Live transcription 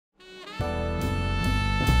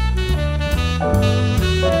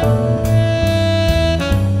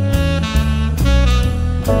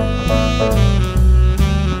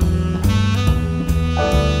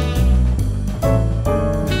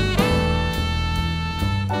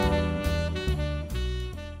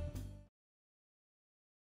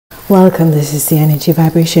Welcome, this is the energy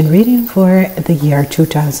vibration reading for the year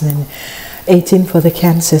 2018 for the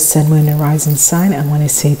Cancer, Sun, Moon and Rising sign. I want to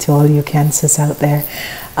say to all you Cancers out there,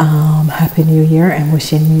 Happy New Year, and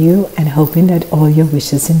wishing you and hoping that all your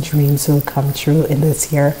wishes and dreams will come true in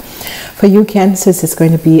this year. For you Cancers, it's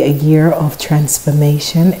going to be a year of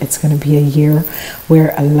transformation. It's going to be a year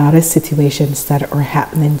where a lot of situations that are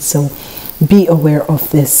happening, so be aware of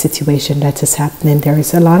this situation that is happening. There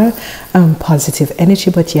is a lot of positive energy,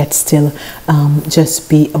 but yet still just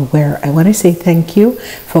be aware. I want to say thank you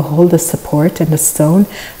for all the support and the stone.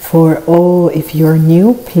 For if you're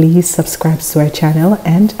new, please subscribe to our channel,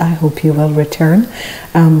 and I hope you will return.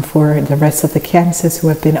 For the rest of the Cancers who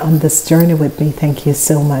have been on this journey with me, thank you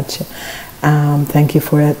so much. Thank you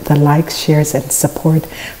for the likes, shares and support.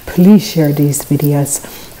 Please share these videos.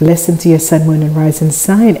 Listen to your Sun, Moon and Rising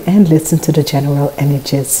sign, and listen to the general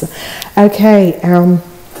energies. Okay,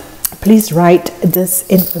 please write this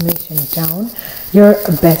information down. Your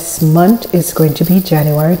best month is going to be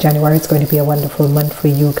January. January is going to be a wonderful month for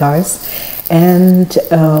you guys, and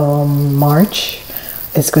March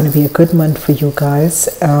is going to be a good month for you guys.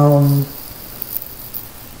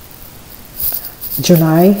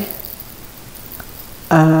 July,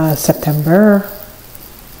 September,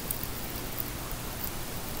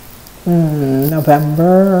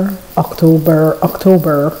 November, October,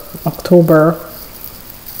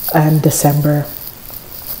 and December.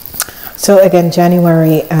 So again,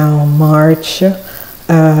 January, March,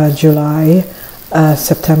 July,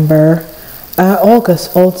 September,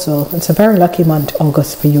 August also. It's a very lucky month,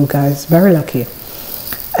 August, for you guys. Very lucky.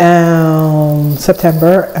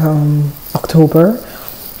 September, October,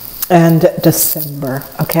 and December.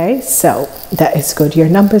 Okay, so that is good. Your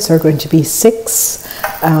numbers are going to be 6,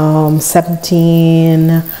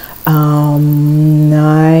 17,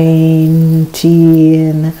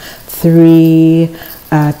 19, 3,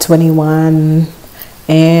 21,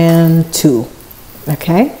 and 2.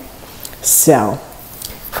 Okay, so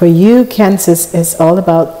for you Cancers, is all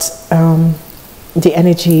about the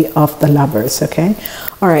energy of the Lovers. Okay,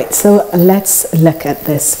 all right, so let's look at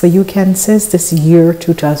this. For you Cancers, this year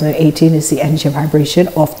 2018 is the energy vibration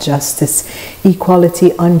of justice,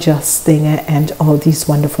 equality, unjust thing, and all these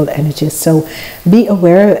wonderful energies. So be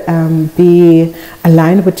aware, be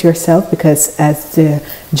aligned with yourself, because as the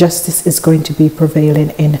justice is going to be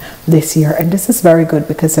prevailing in this year. And this is very good,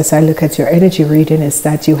 because as I look at your energy reading, is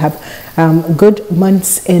that you have good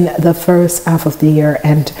months in the first half of the year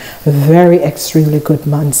and very extremely good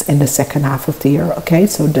months in the second half of the year. Okay,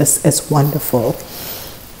 so this is wonderful.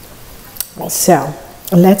 So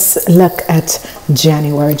let's look at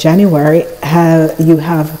January. January, how you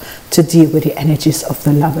have to deal with the energies of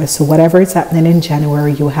the Lover. So whatever is happening in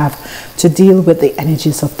January, you have to deal with the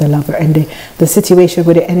energies of the Lover. And the situation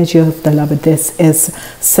with the energy of the Lover, this is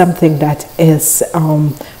something that is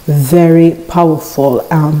very powerful.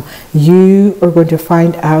 You are going to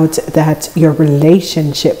find out that your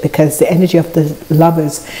relationship, because the energy of the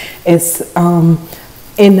Lovers is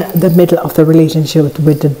in the middle of the relationship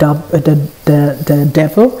with the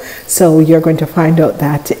devil. So you're going to find out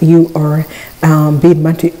that you are being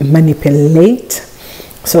manipulated.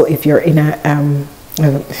 So if you're in a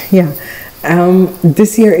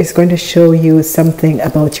this year is going to show you something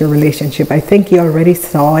about your relationship. I think you already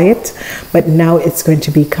saw it, but now it's going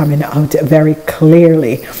to be coming out very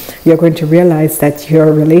clearly. You're going to realize that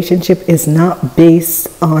your relationship is not based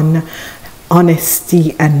on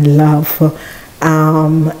honesty and love.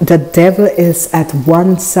 The devil is at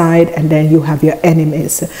one side, and then you have your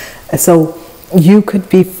enemies. So you could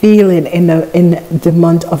be feeling in the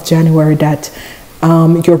month of January that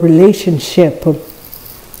your relationship,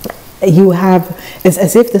 it's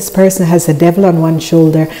as if this person has a devil on one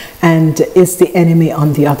shoulder and is the enemy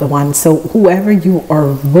on the other one. So whoever you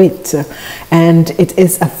are with, and it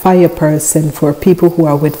is a fire person, for people who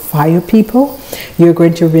are with fire people, you're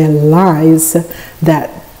going to realize that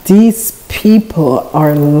these people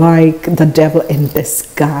are like the devil in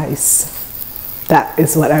disguise. That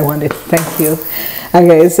is what I wanted. Thank you.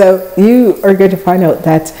 Okay, so you are going to find out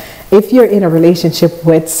that if you're in a relationship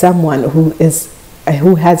with someone who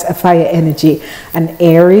has a fire energy, an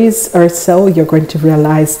Aries or so, you're going to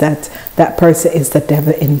realize that that person is the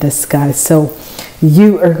devil in disguise. So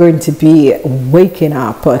you are going to be waking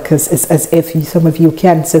up, because it's as if some of you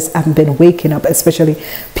Cancers haven't been waking up, especially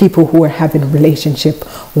people who are having a relationship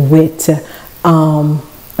with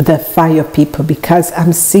the fire people, because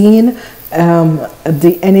I'm seeing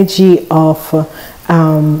the energy of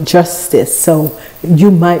justice. So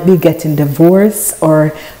you might be getting divorced,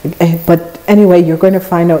 but anyway, you're going to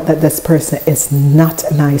find out that this person is not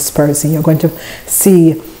a nice person. You're going to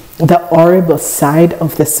see the horrible side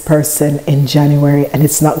of this person in January, and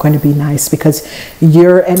it's not going to be nice because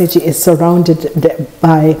your energy is surrounded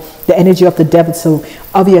by the energy of the devil. So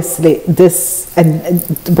obviously this, and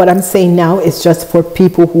what I'm saying now is just for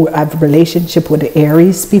people who have a relationship with the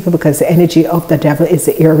Aries people, because the energy of the devil is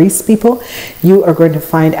the Aries people. You are going to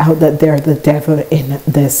find out that they're the devil in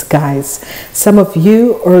disguise. Some of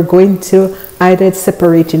you are going to either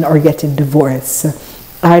separating or getting divorced.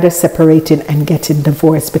 Either separating and getting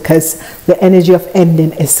divorced, because the energy of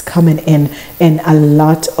ending is coming in a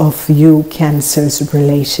lot of you Cancer's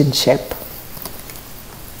relationship.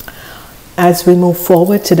 As we move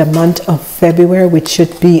forward to the month of February, which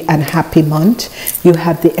should be an happy month, you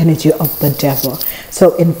have the energy of the devil.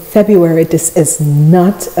 So in February, this is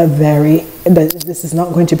not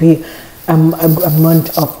going to be a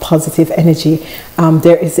month of positive energy.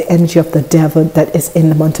 There is the energy of the devil that is in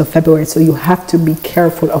the month of February. So you have to be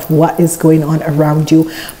careful of what is going on around you,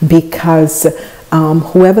 because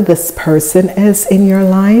whoever this person is in your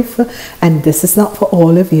life, and this is not for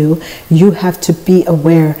all of you, you have to be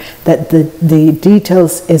aware that the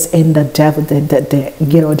details is in the devil.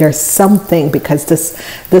 There's something, because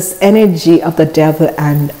this energy of the devil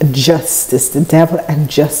and justice,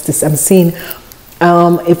 I'm seeing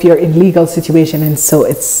if you're in legal situation, and so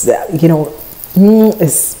it's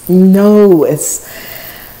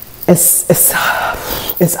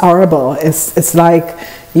it's horrible. It's like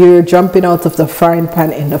you're jumping out of the frying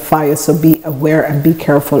pan in the fire. So be aware and be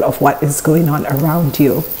careful of what is going on around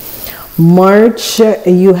you. March,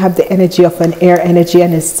 you have the energy of an air energy,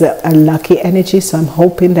 and it's a lucky energy. So I'm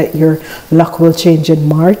hoping that your luck will change in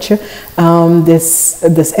March.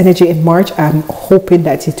 This energy in March, I'm hoping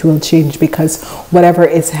that it will change, because whatever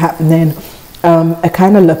is happening, a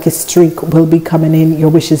kind of lucky streak will be coming in. Your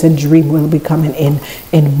wishes and dream will be coming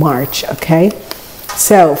in March. Okay,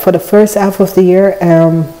 so for the first half of the year,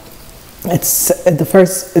 it's the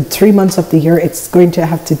first 3 months of the year, it's going to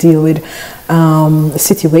have to deal with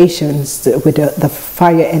situations with the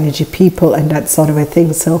fire energy people and that sort of a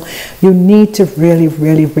thing. So you need to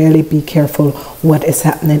really be careful what is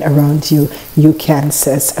happening around you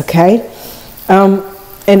Cancers. Okay,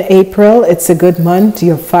 in April, it's a good month.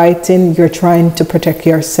 You're fighting, you're trying to protect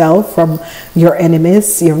yourself from your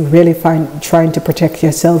enemies. You're really trying to protect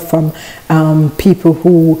yourself from people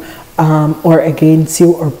who or against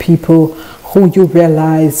you, or people who you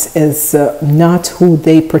realize is not who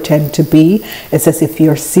they pretend to be. It's as if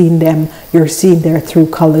you're seeing their true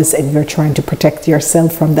colors, and you're trying to protect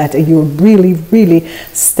yourself from that, and you're really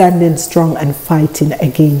standing strong and fighting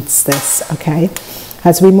against this. Okay,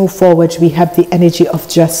 as we move forward, we have the energy of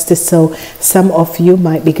justice. So some of you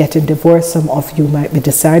might be getting divorced, some of you might be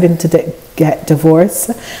deciding to get divorced,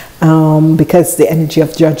 because the energy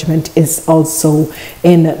of judgment is also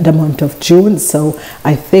in the month of June. So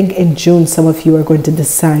I think in June, some of you are going to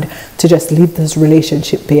decide to just leave this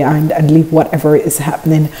relationship behind and leave whatever is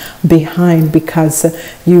happening behind, because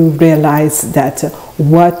you realize that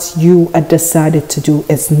what you had decided to do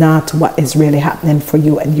is not what is really happening for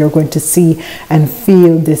you, and you're going to see and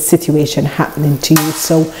feel this situation happening to you.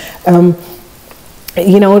 So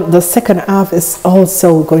the second half is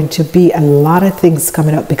also going to be a lot of things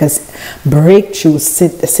coming up, because breakthrough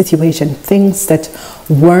situation, things that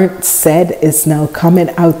weren't said is now coming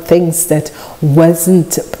out, things that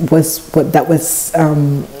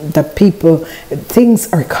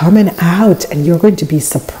things are coming out, and you're going to be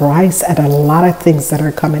surprised at a lot of things that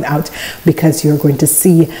are coming out, because you're going to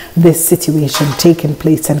see this situation taking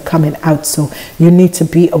place and coming out. So you need to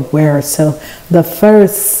be aware. So the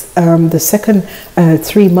second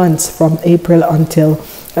 3 months from April until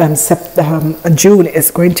June is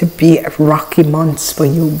going to be rocky months for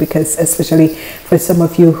you, because especially for some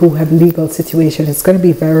of you who have legal situation, it's going to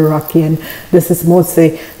be very rocky, and this is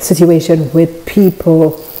mostly situation with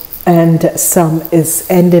people, and some is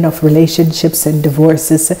ending of relationships and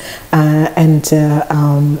divorces, ending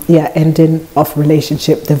of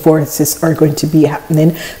relationship, divorces are going to be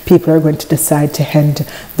happening. People are going to decide to end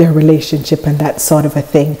their relationship and that sort of a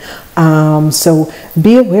thing. So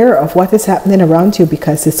be aware of what is happening around you,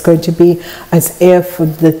 because it's going to be as if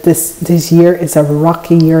this year is a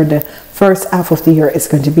rocky year. The first half of the year is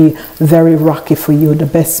going to be very rocky for you. The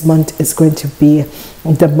best month is going to be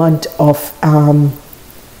the month of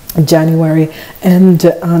January and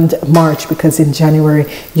March, because in January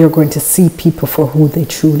you're going to see people for who they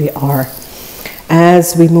truly are.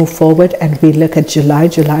 As we move forward and we look at July,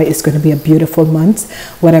 July is going to be a beautiful month.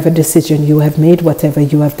 Whatever decision you have made, whatever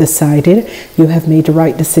you have decided, you have made the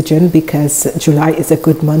right decision, because July is a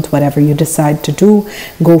good month. Whatever you decide to do,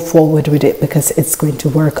 go forward with it, because it's going to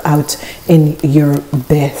work out in your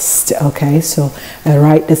best. Okay, so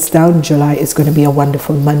write this down. July is going to be a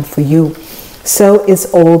wonderful month for you. So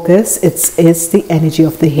is August. It's the energy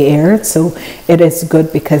of the air, so it is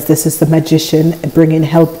good because this is the magician bringing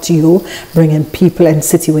help to you, bringing people and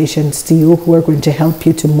situations to you who are going to help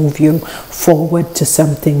you to move you forward to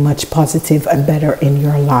something much positive and better in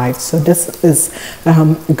your life. So this is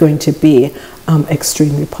going to be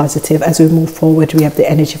extremely positive. As we move forward, we have the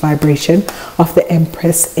energy vibration of the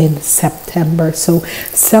Empress in September. So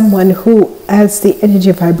someone who has the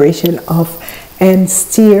energy vibration of and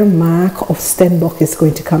Steermark of Stenbock is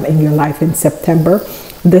going to come in your life in September.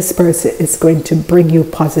 This person is going to bring you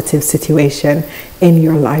positive situation in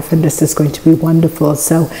your life, and this is going to be wonderful.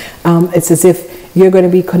 So it's as if you're going to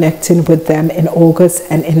be connecting with them in August,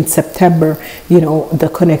 and in September, you know, the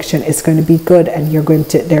connection is going to be good, and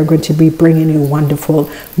they're going to be bringing you wonderful,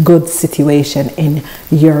 good situation in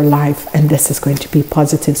your life, and this is going to be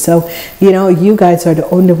positive. So, you know, you guys are the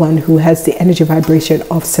only one who has the energy vibration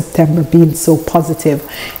of September being so positive.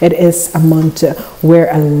 It is a month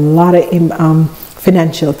where a lot of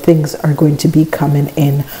financial things are going to be coming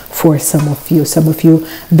in for some of you. Some of you,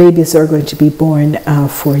 babies are going to be born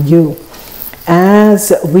for you.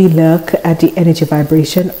 As we look at the energy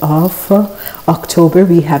vibration of October,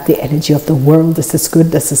 we have the energy of the world. This is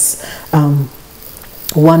good. This is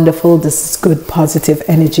wonderful. This is good, positive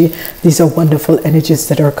energy. These are wonderful energies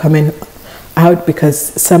that are coming out because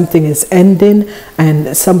something is ending,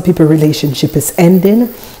 and some people relationship is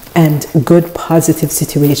ending, and good positive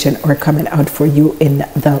situation are coming out for you in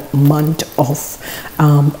the month of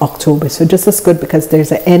October. So just as good because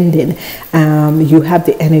there's an ending. You have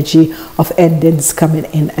the energy of endings coming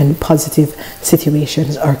in, and positive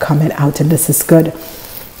situations are coming out, and this is good.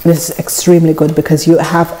 This is extremely good because you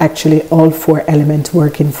have actually all four elements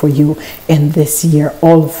working for you in this year.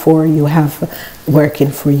 All four you have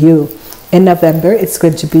working for you. In November, it's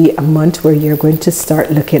going to be a month where you're going to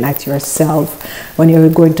start looking at yourself, when you're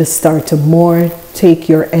going to start to more take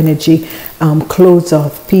your energy, close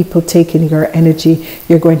off people taking your energy.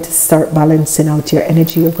 You're going to start balancing out your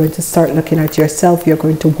energy. You're going to start looking at yourself. You're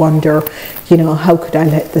going to wonder, you know, how could I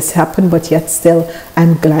let this happen? But yet still,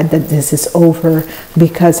 I'm glad that this is over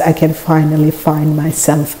because I can finally find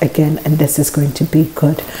myself again, and this is going to be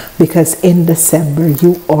good because in December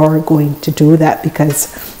you are going to do that because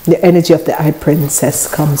the energy of the Eye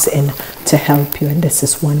Princess comes in to help you, and this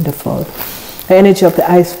is wonderful. The energy of the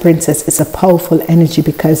Ice Princess is a powerful energy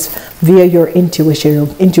because via your intuition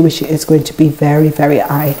is going to be very, very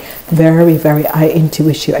high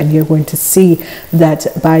intuition, and you're going to see that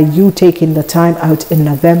by you taking the time out in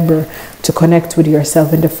November to connect with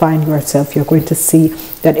yourself and define yourself, you're going to see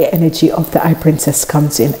that the energy of the Eye Princess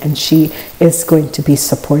comes in, and she is going to be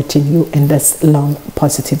supporting you in this long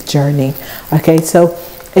positive journey. Okay, so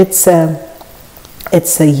it's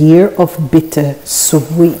a year of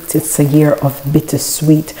bittersweet. It's a year of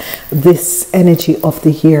bittersweet. This energy of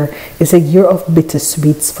the year is a year of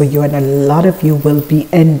bittersweets for you, and a lot of you will be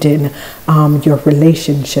ending your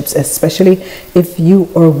relationships, especially if you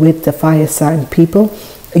are with the fire sign people.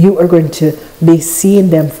 You are going to be seeing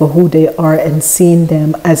them for who they are and seeing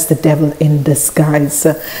them as the devil in disguise,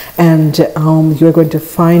 and you're going to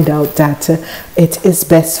find out that it is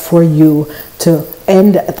best for you to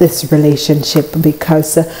end this relationship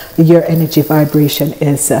because your energy vibration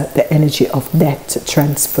is the energy of death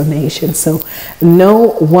transformation. So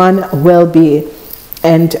no one will be,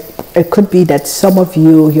 and it could be that some of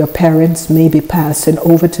you, your parents may be passing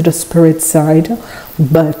over to the spirit side,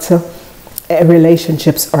 but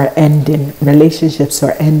relationships are ending,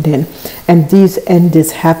 and these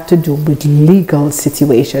endings have to do with legal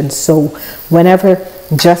situations. So whenever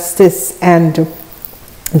justice and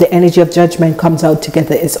the energy of judgment comes out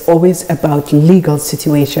together, is always about legal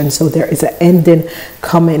situations. So there is an ending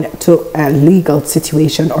coming to a legal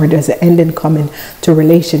situation, or there's an ending coming to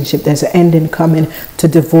relationship. There's an ending coming to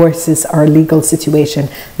divorces or legal situation.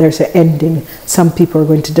 There's an ending. Some people are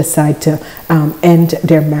going to decide to end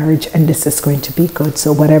their marriage, and this is going to be good.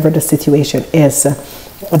 So whatever the situation is,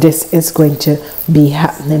 this is going to be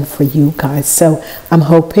happening for you guys. So I'm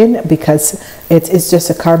hoping, because it is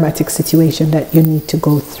just a karmatic situation that you need to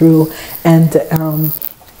go through, and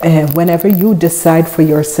whenever you decide for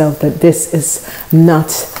yourself that this is not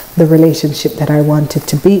the relationship that I wanted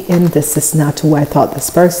to be in, this is not who I thought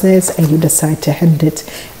this person is, and you decide to end it,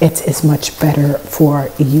 it is much better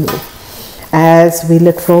for you. As we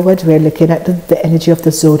look forward, we're looking at the energy of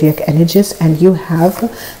the zodiac energies, and you have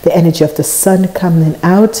the energy of the sun coming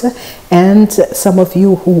out, and some of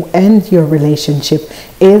you who end your relationship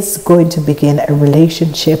is going to begin a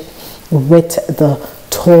relationship with the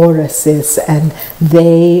Tauruses, and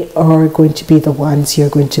they are going to be the ones you're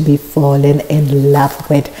going to be falling in love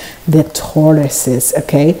with, the Tauruses.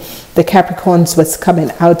 Okay, the Capricorns was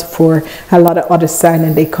coming out for a lot of other signs,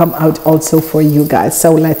 and they come out also for you guys.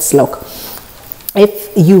 So let's look.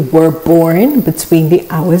 If you were born between the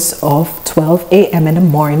hours of 12 a.m. in the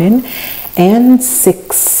morning and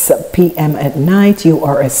 6 p.m. at night, you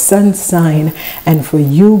are a sun sign, and for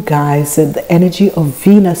you guys the energy of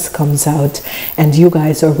Venus comes out, and you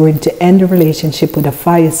guys are going to end a relationship with a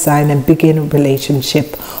fire sign and begin a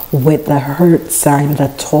relationship with the earth sign, the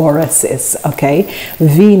Tauruses. Okay,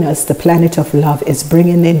 Venus, the planet of love, is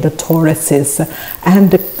bringing in the Tauruses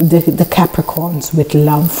and the Capricorns with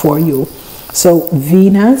love for you. So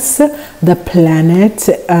Venus, the planet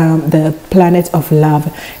of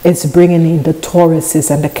love, is bringing in the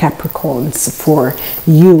Tauruses and the Capricorns for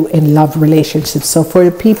you in love relationships. So for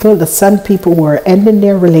the people, the sun people who are ending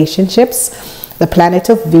their relationships, the planet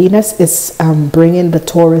of Venus is bringing the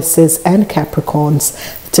Tauruses and Capricorns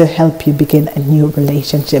to help you begin a new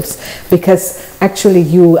relationships, because actually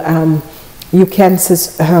you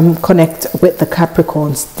Cancers connect with the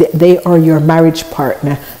Capricorns. They are your marriage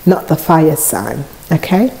partner, not the fire sign.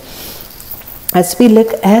 Okay, as we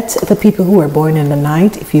look at the people who were born in the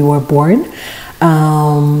night, if you were born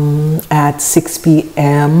at 6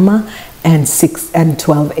 p.m. and 6 and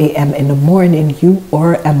 12 a.m. in the morning, you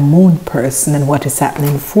are a moon person, and what is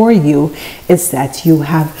happening for you is that you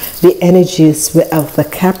have the energies of the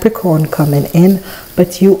Capricorn coming in,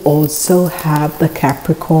 but you also have the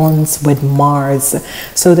Capricorns with Mars.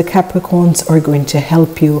 So the Capricorns are going to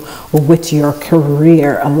help you with your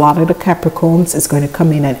career. A lot of the Capricorns is going to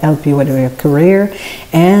come in and help you with your career,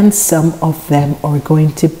 and some of them are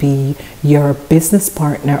going to be your business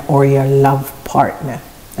partner or your love partner.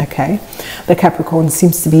 Okay, the Capricorn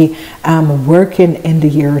seems to be working in the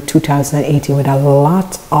year 2018 with a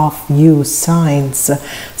lot of you signs.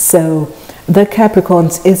 So the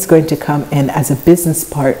Capricorns is going to come in as a business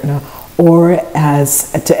partner, or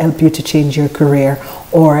as to help you to change your career,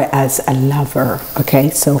 or as a lover. Okay,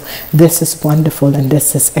 so this is wonderful, and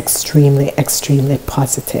this is extremely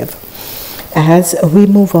positive. As we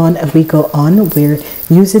move on and we go on, we're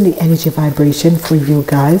using the energy vibration for you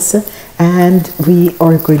guys, and we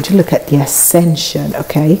are going to look at the ascension.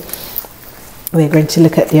 Okay, we're going to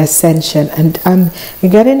look at the ascension, and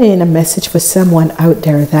you're getting in a message for someone out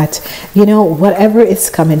there that, you know, whatever is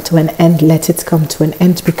coming to an end, let it come to an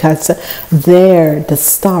end, because they're the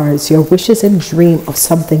stars, your wishes and dream of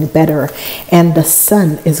something better, and the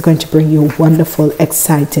sun is going to bring you wonderful,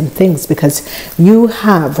 exciting things, because you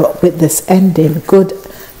have, with this ending, good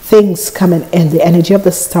things coming in. The energy of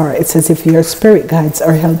the star, it's as if your spirit guides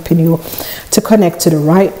are helping you to connect to the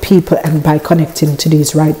right people, and by connecting to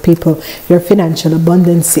these right people, your financial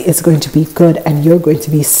abundance is going to be good, and you're going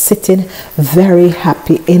to be sitting very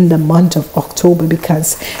happy in the month of October,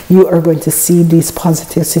 because you are going to see these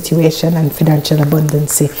positive situation and financial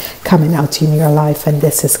abundance coming out in your life, and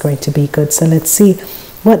this is going to be good. So let's see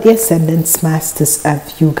what the ascendants masters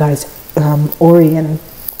of you guys, Orion.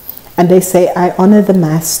 And they say, I honor the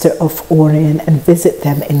master of Orion and visit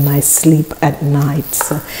them in my sleep at night.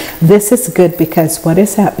 So this is good, because what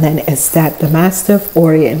is happening is that the master of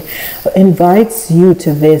Orion invites you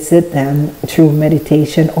to visit them through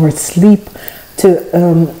meditation or sleep, to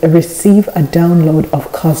receive a download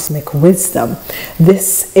of cosmic wisdom.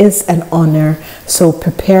 This is an honor, so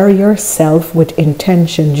prepare yourself with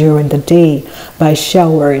intention during the day by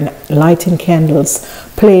showering, lighting candles,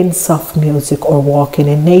 playing soft music, or walking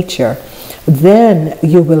in nature. Then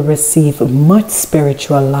you will receive much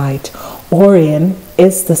spiritual light. Orion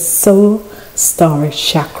is the soul star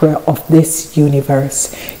chakra of this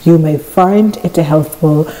universe. You may find it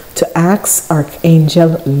helpful to ask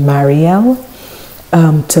Archangel Mariel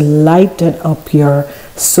to lighten up your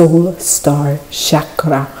soul star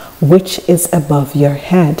chakra, which is above your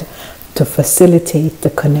head, to facilitate the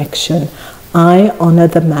connection. I honor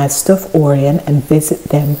the master of Orion and visit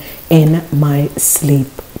them in my sleep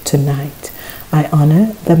tonight. I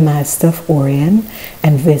honor the master of Orion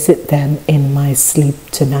and visit them in my sleep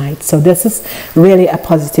tonight. So this is really a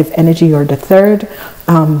positive energy. You're the third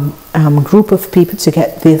group of people to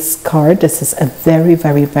get this card. This is a very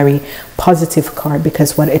positive card,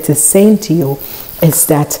 because what it is saying to you is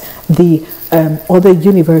that the other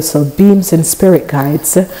universal beings and spirit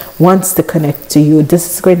guides wants to connect to you.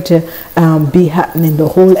 This is going to be happening the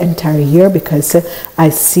whole entire year, because I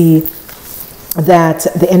see that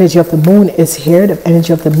the energy of the moon is here. The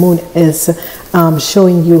energy of the moon is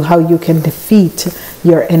showing you how you can defeat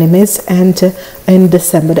your enemies. And in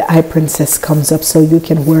December, the Eye Princess comes up, so you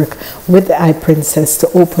can work with the Eye Princess to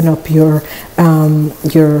open up your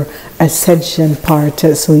ascension part,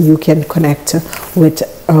 so you can connect with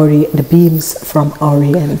the beams from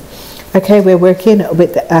Orion. Okay, we're working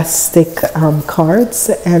with the Aztec cards,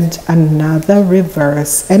 and another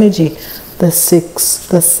reverse energy. The 6,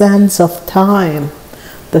 the sands of time.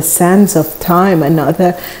 The sands of time.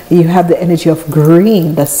 Another, you have the energy of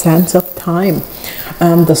green, the sands of time.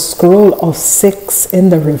 The scroll of 6 in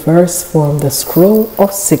the reverse form. The scroll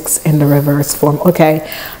of 6 in the reverse form.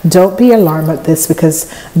 Okay, don't be alarmed at this,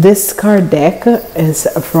 because this card deck is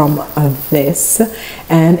from this,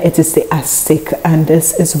 and it is the Aztec, and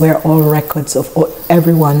this is where all records of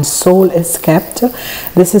everyone's soul is kept.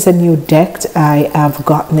 This is a new deck. I have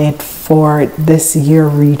gotten it for this year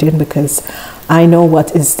reading because I know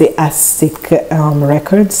what is the Aztec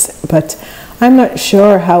records, but I'm not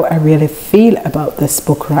sure how I really feel about this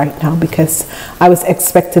book right now, because I was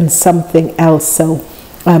expecting something else. So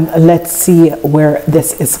let's see where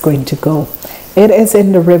this is going to go. It is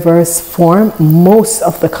in the reverse form. Most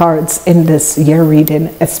of the cards in this year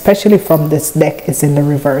reading, especially from this deck, is in the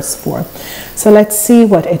reverse form. So let's see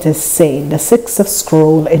what it is saying. The 6 of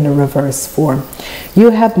Scroll in the reverse form.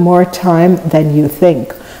 You have more time than you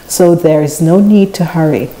think, so there is no need to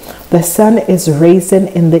hurry. The sun is rising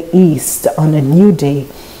in the east on a new day,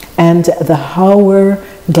 and the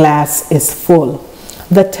hourglass is full.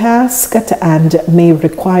 The task at hand may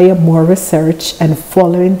require more research and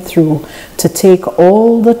following through to take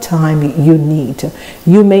all the time you need.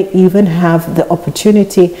 You may even have the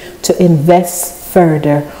opportunity to invest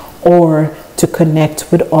further or to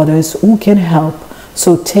connect with others who can help.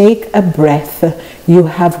 So take a breath. You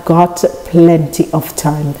have got plenty of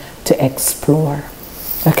time to explore.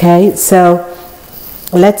 Okay, so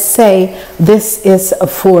let's say this is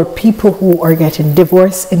for people who are getting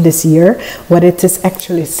divorced in this year. What it is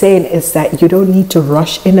actually saying is that you don't need to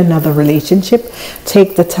rush in another relationship.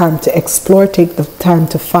 Take the time to explore, take the time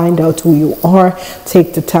to find out who you are,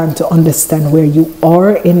 take the time to understand where you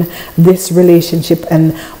are in this relationship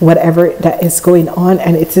and whatever that is going on.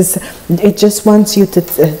 And it just wants you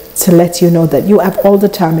to let you know that you have all the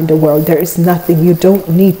time in the world. There is nothing, you don't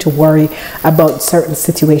need to worry about certain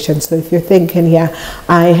situations. So if you're thinking, yeah,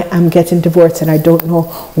 I am getting divorced and I don't know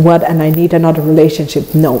what, and I need another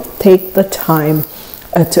relationship, no, take the time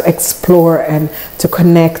to explore and to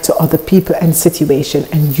connect to other people and situation,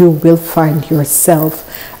 and you will find yourself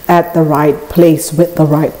at the right place with the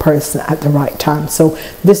right person at the right time. So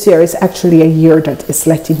this year is actually a year that is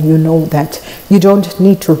letting you know that you don't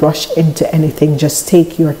need to rush into anything. Just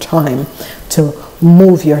take your time to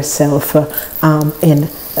move yourself in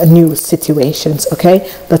new situations. Okay,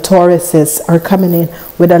 the Tauruses are coming in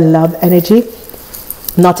with a love energy.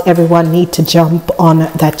 Not everyone need to jump on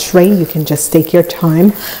that train. You can just take your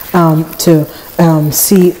time to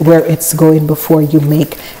see where it's going before you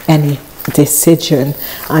make any decision.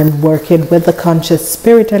 I'm working with the conscious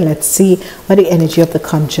spirit, and let's see what the energy of the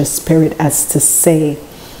conscious spirit has to say.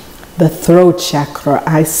 The throat chakra.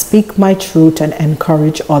 I speak my truth and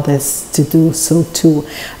encourage others to do so too.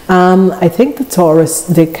 I think the Taurus,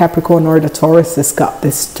 the Capricorn or the Taurus has got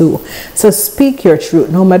this too. So speak your truth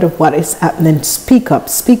no matter what is happening. Speak up,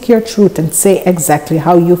 speak your truth, and say exactly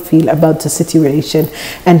how you feel about the situation.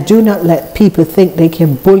 And do not let people think they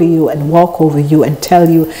can bully you and walk over you and tell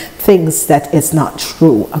you things that is not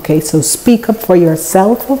true. Okay, so speak up for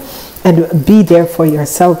yourself and be there for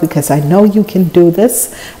yourself, because I know you can do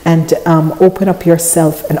this. And open up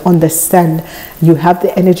yourself and understand you have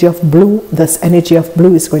the energy of blue. This energy of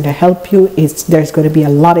blue is going to help you. There's going to be a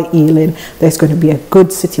lot of healing. There's going to be a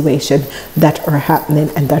good situation that are happening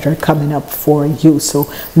and that are coming up for you.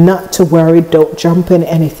 So not to worry, don't jump in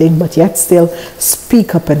anything, but yet still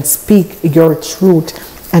speak up and speak your truth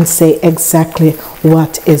and say exactly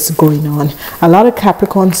what is going on. A lot of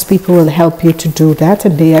Capricorns people will help you to do that,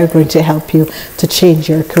 and they are going to help you to change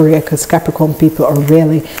your career, because Capricorn people are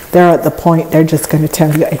really, they're at the point, they're just going to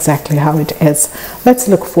tell you exactly how it is. Let's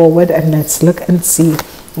look forward and let's look and see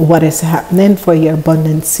what is happening for your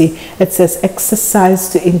abundance. It says exercise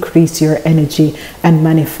to increase your energy and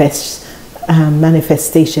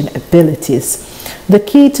manifestation abilities. The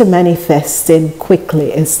key to manifesting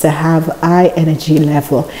quickly is to have high energy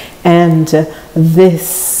level, and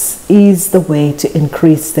this is the way to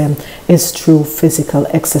increase them is through physical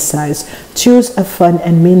exercise. Choose a fun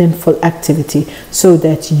and meaningful activity so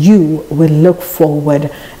that you will look forward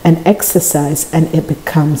and exercise, and it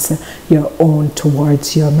becomes your own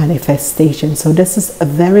towards your manifestation. So this is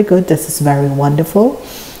very good. This is very wonderful.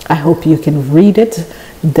 I hope you can read it.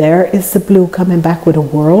 There is the blue coming back with a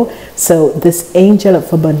whirl. So this angel of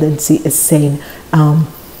abundancy is saying,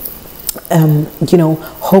 you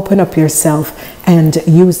know, open up yourself and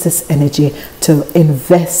use this energy to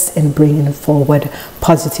invest in bringing forward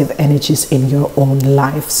positive energies in your own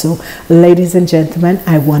life. So ladies and gentlemen,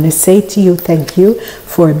 I want to say to you, thank you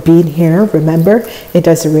for being here. Remember, it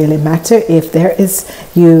doesn't really matter if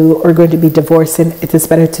you are going to be divorcing. It is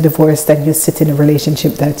better to divorce than you sit in a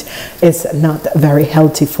relationship that is not very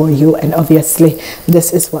healthy for you. And obviously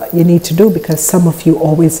this is what you need to do, because some of you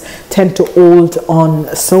always tend to hold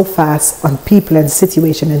on so fast on people and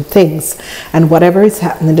situation and things, and whatever is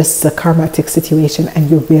happening, this is a karmatic situation, and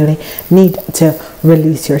you really need to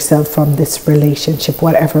release yourself from this relationship.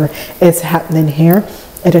 Whatever is happening here,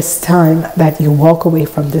 it is time that you walk away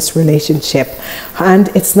from this relationship. And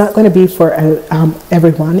it's not going to be for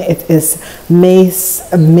everyone. It is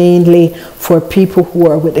mainly for people who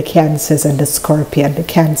are with the Cancers and the Scorpion, the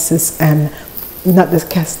Cancers and not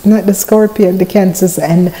the Scorpion, the Cancers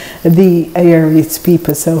and the Aries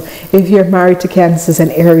people. So if you're married to Cancers and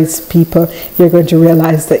Aries people, you're going to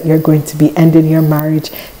realize that you're going to be ending your marriage,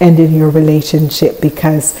 ending your relationship,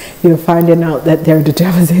 because you're finding out that they're the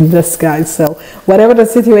devils in disguise. So whatever the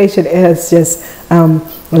situation is, just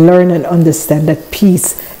learn and understand that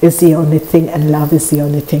peace is the only thing and love is the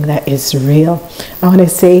only thing that is real. I want to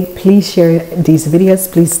say, please share these videos.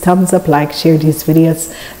 Please thumbs up, like, share these videos.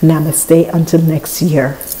 Namaste until next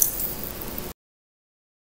year.